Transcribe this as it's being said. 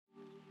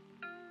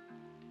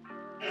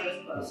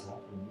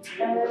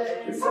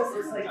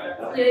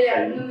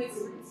Yeah, no, it's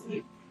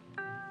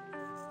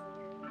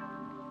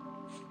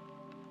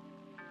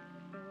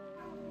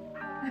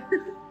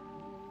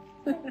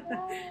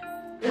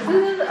this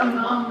is a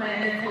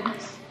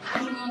moment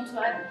you want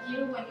to add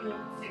here when you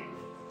sing.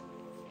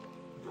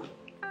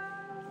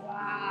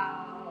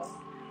 Wow.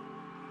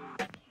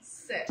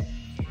 Sick.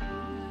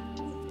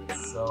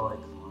 So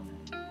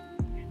iconic.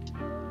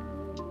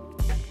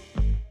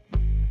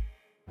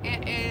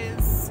 It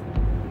is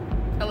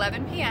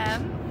 11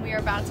 p.m. We are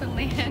about to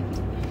land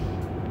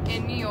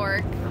in New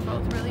York. We're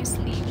both really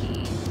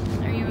sleepy.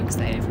 Are you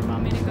excited for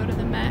mommy to go to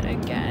the Met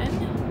again?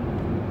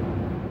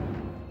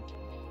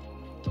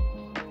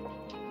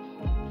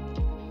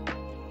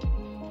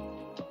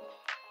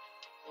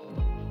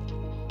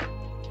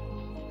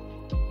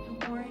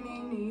 Good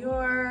morning, New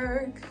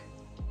York.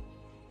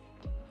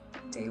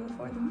 Day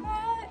before the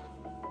Met.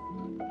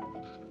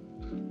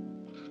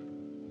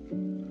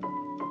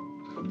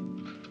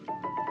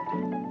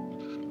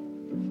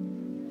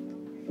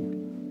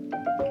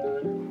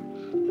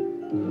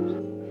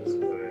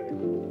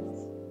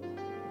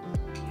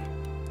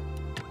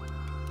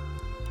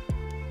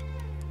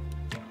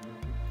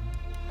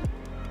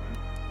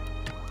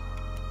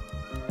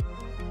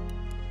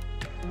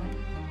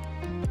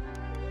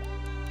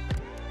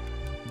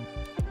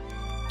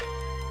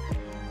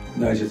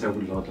 No, I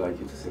would not like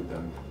you to sit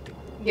down.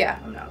 Yeah,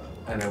 no.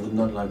 And I would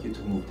not like you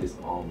to move this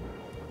arm.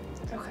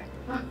 Okay.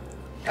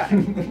 Got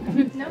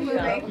it. No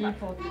moving.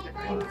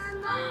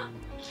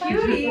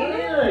 Cutie.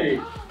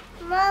 Hey.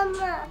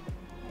 Mama.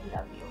 I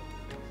love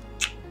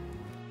you.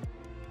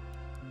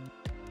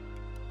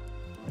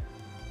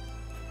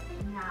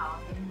 Now.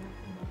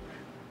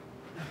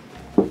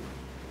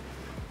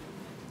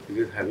 Is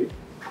it heavy?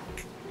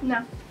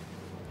 No.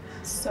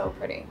 So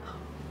pretty.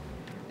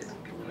 It's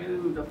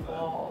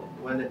beautiful.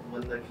 When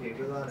the cake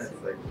is on, it's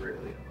like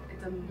really.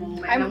 It's a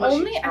moment. I'm and when she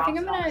only, I think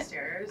I'm drops gonna, off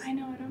stairs. I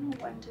know, I don't know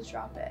when to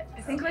drop it.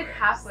 I think like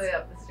halfway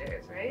up the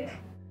stairs, right?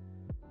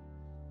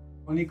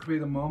 Only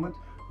create a moment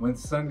when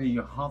suddenly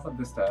you're half up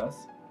the stairs,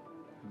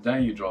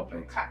 then you drop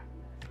it.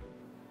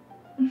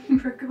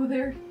 We're go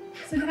there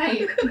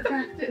tonight and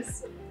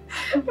practice.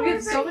 We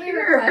have so many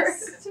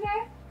requests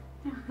today.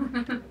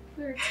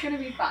 It's gonna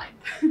be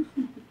fine.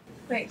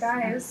 Wait,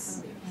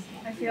 guys,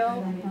 I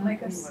feel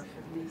like a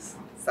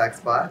Sex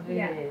spot?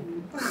 yeah.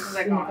 This is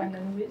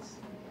iconic.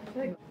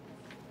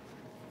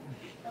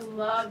 I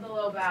love the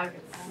low back.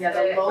 It's Yeah,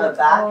 sick. the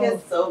back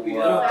is so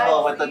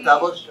beautiful with the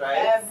double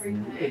stripes.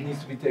 Everything. It needs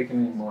to be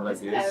taken in more like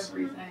this.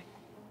 Everything.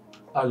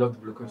 I love the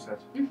blue corset.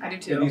 I do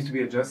It too. needs to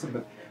be adjusted,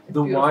 but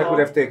the beautiful. white would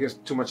have taken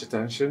too much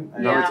attention.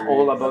 Now Yeah. it's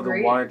all about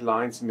Agreed. the white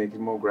lines to make it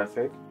more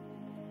graphic.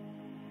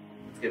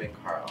 It's giving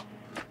Carl.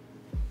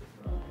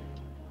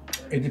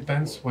 It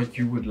depends what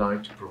you would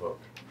like to provoke.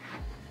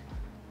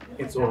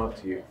 It's all up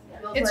to you.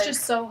 It's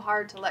just so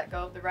hard to let go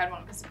of the red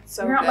one because it's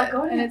so You're not good, let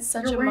go of and it. it's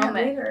such You're a wearing it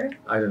moment. later.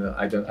 I don't know.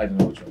 I don't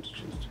know which one to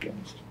choose, to be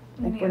honest.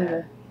 Me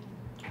neither.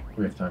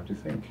 We have time to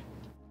think.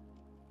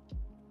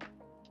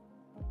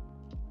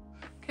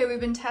 Okay, we've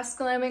been test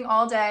glamming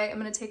all day. I'm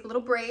gonna take a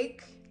little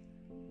break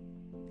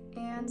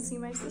and see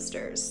my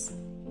sisters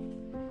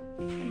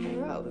in my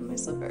robe and my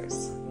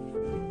slippers.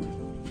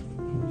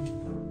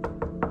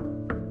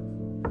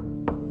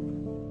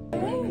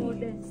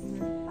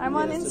 I'm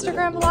on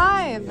Instagram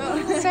Live.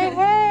 Say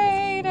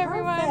hey to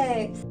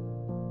everyone.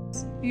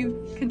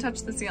 You can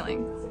touch the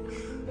ceiling.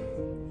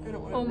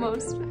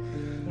 Almost.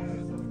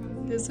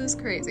 This is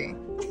crazy.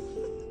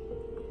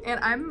 And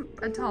I'm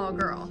a tall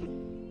girl.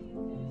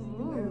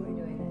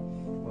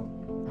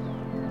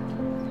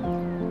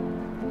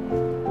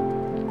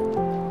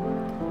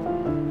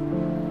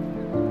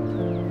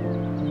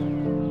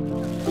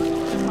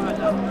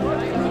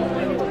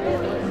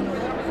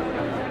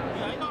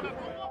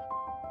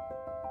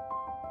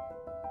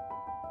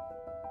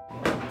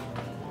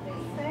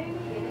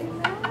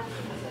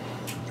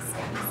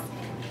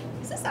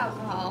 Is this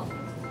alcohol?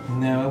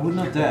 No, I would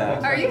not dare.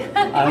 Are you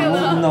having I a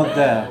would little? not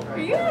dare. Are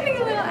you having a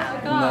little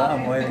alcohol? No,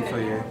 I'm waiting for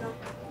you.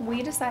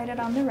 We decided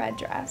on the red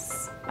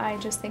dress. I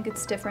just think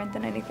it's different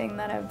than anything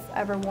that I've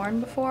ever worn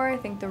before. I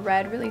think the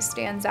red really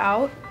stands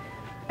out.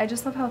 I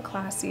just love how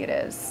classy it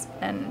is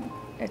and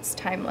it's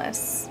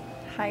timeless.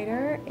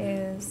 Haider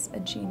is a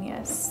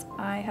genius.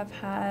 I have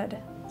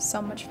had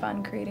so much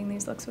fun creating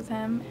these looks with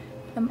him.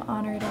 I'm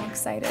honored and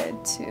excited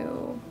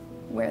to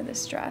wear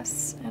this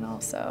dress and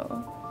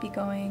also be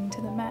going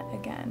to the Met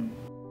again.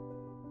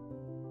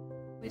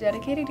 We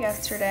dedicated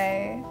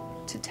yesterday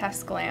to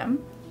test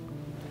glam.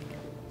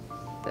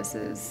 This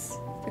is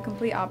the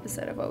complete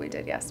opposite of what we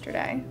did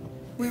yesterday.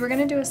 We were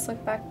gonna do a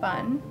slick back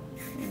bun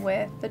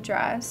with the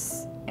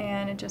dress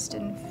and it just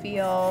didn't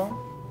feel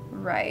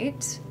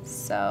right.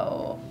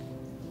 So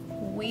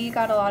we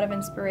got a lot of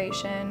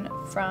inspiration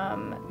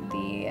from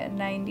the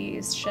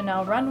 90s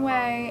Chanel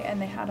runway, and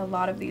they had a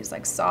lot of these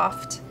like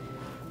soft,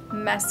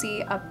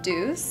 messy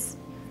updos.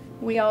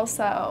 We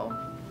also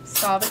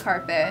saw the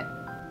carpet,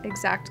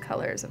 exact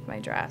colors of my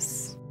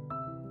dress.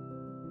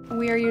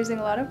 We are using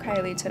a lot of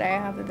Kylie today. I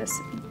have this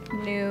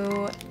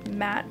new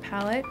matte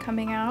palette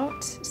coming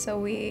out, so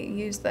we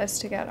use this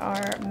to get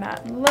our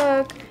matte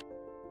look.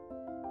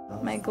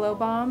 My glow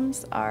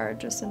bombs are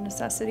just a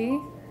necessity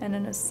and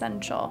an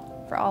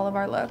essential for all of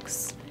our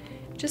looks.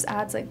 It just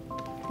adds like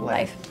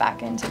life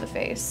back into the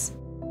face.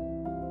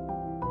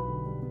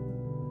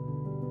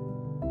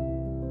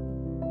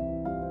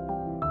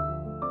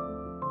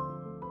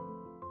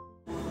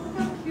 Look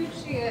how cute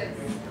she is.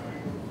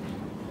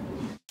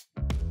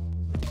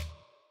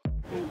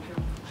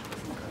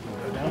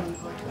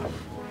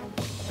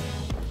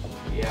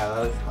 Yeah,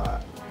 that looks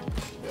hot.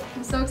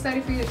 I'm so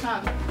excited for you to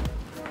come. Do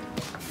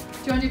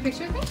you want to do a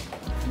picture with me?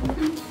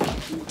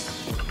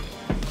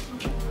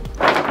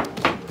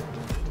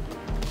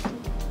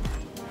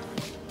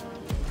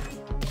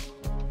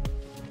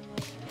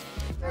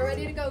 We're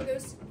ready to go,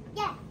 Goose.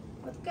 Yeah.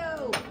 Let's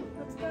go.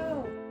 Let's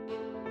go.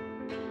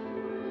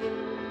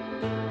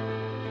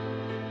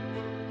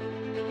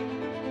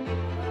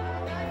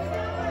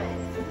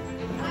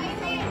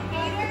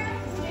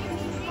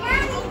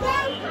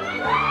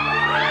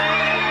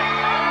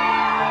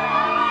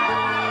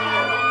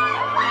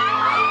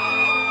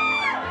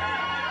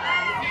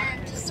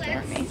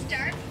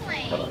 Start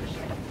playing.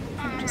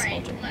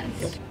 Alright,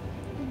 let's.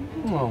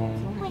 Oh,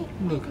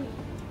 look.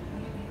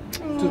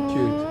 Too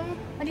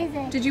What is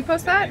it? Did you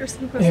post that or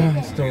who posted cute. Yeah,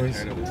 it? stories.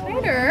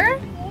 Haider,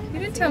 you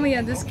didn't tell me you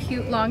had this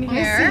cute long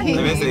hair. Let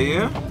me see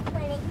you.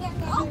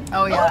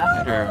 Oh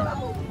yeah. Sure.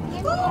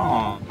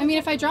 Oh. I mean,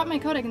 if I drop my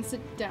coat, I can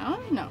sit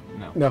down? No.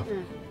 No.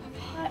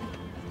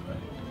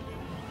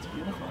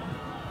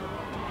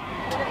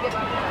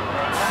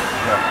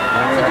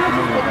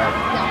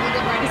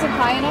 Is it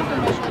high enough for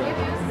my shoulders?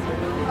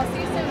 I'll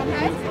see you soon,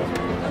 okay?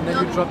 And then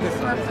you drop this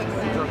on. You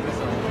drop this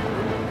on.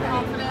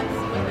 Confidence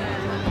within.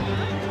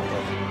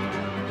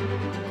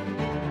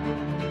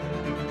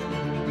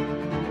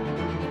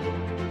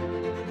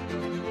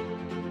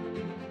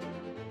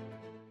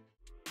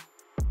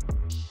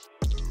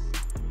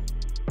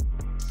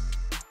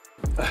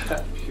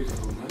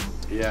 Beautiful, man.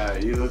 Yeah,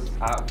 you look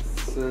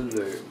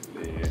absolutely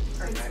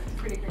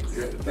Pretty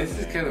crazy. This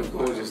is kind of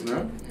gorgeous,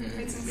 no? No,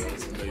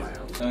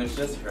 it's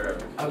just her.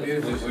 How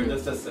beautiful. We're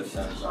just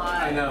assistants.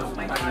 I know,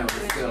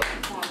 still.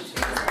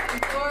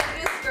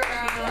 Gorgeous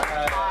girl.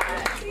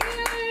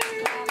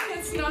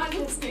 It's not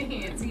just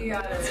me. It's you.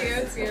 It's you.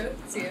 It's you.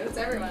 It's you. It's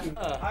everyone.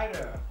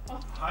 Haider.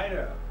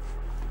 Haider.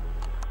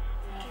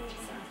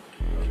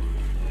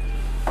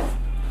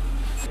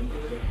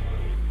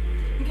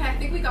 Okay, I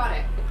think we got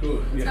it.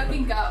 Cool. Let's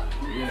fucking go.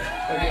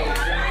 Yeah.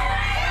 Okay.